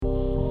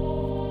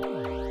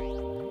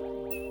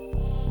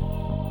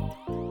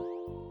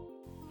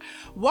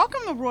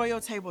Welcome to Royal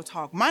Table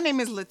Talk. My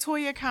name is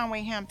Latoya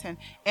Conway Hampton,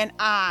 and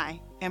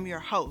I am your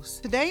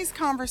host. Today's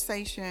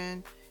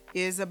conversation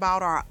is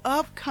about our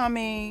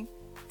upcoming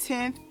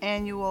 10th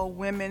annual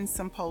Women's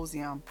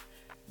Symposium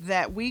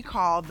that we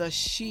call the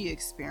She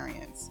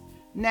Experience.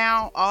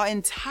 Now, our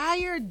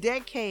entire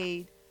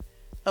decade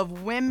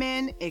of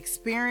women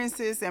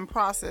experiences and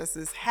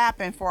processes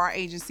happen for our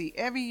agency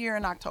every year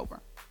in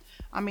October.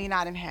 I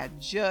done had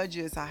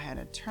judges, I had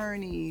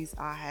attorneys,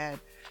 I had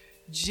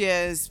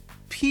just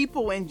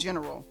people in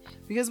general.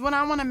 Because what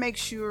I want to make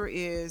sure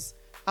is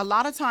a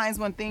lot of times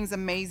when things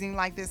amazing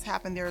like this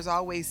happen, there's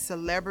always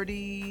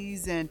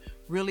celebrities and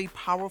really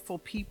powerful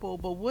people.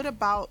 But what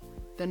about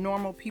the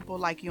normal people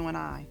like you and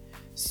I?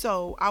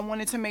 So I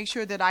wanted to make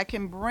sure that I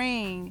can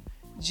bring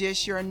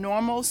just your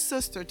normal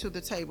sister to the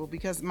table,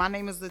 because my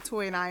name is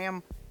Latoya and I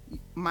am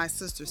my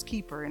sister's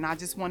keeper. And I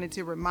just wanted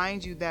to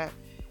remind you that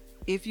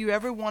if you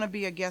ever want to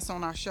be a guest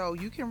on our show,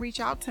 you can reach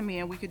out to me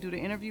and we could do the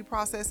interview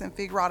process and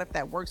figure out if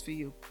that works for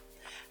you.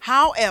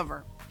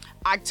 However,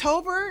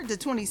 October the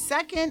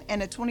 22nd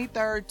and the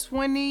 23rd,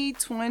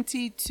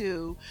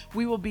 2022,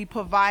 we will be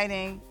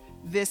providing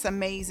this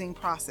amazing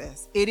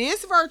process. It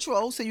is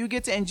virtual, so you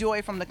get to enjoy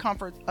it from the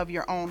comfort of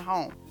your own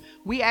home.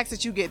 We ask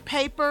that you get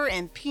paper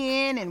and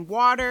pen and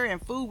water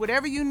and food,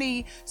 whatever you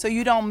need, so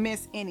you don't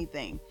miss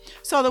anything.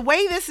 So the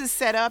way this is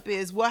set up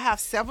is we'll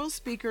have several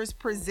speakers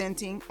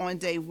presenting on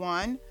day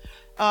one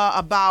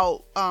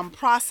about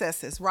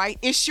processes, right?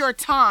 It's your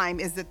time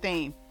is the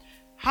theme.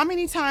 How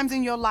many times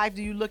in your life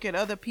do you look at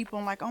other people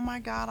and like, oh my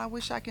God, I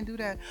wish I can do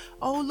that.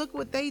 Oh, look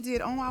what they did.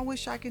 Oh, I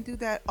wish I could do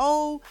that.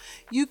 Oh,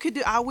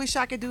 I wish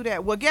I could do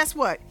that. Well, guess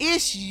what?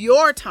 It's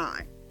your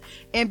time.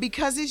 And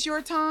because it's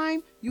your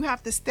time, you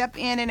have to step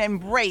in and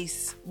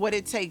embrace what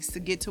it takes to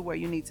get to where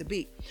you need to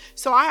be.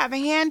 So I have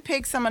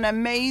handpicked some of the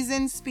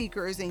amazing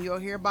speakers, and you'll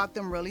hear about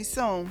them really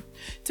soon,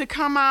 to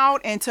come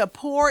out and to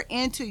pour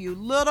into you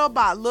little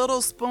by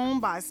little, spoon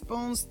by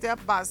spoon,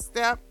 step by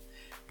step,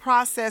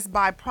 process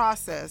by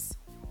process,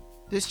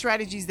 the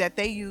strategies that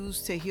they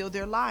use to heal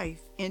their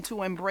life and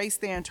to embrace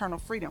their internal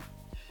freedom.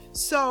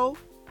 So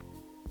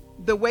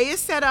the way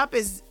it's set up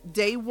is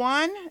day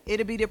one,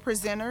 it'll be the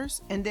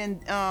presenters, and then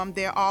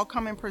they'll all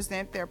come and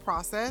present their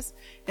process.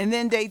 And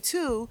then day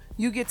two,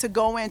 you get to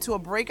go into a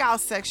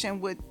breakout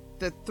section with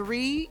the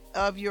three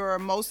of your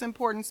most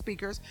important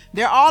speakers.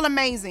 They're all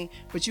amazing,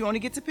 but you only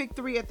get to pick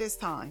three at this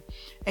time.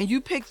 And you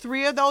pick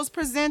three of those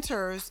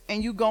presenters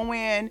and you go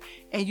in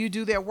and you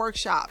do their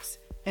workshops.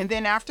 And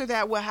then after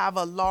that, we'll have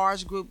a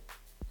large group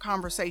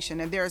conversation,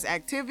 and there's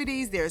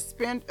activities, there's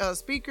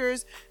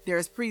speakers,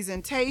 there's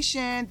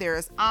presentation,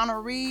 there's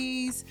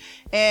honorees,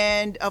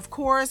 and of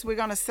course we're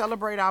going to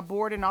celebrate our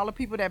board and all the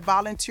people that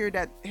volunteer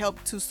that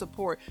help to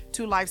support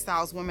Two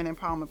Lifestyles Women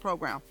Empowerment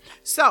Program.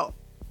 So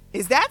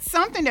is that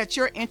something that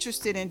you're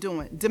interested in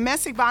doing?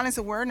 Domestic Violence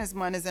Awareness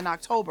Month is in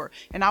October,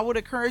 and I would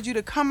encourage you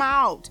to come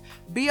out,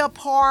 be a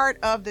part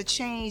of the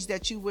change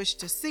that you wish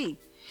to see.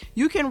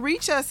 You can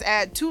reach us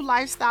at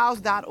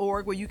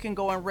twolifestyles.org, where you can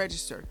go and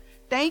register.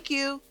 Thank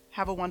you.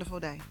 Have a wonderful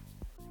day.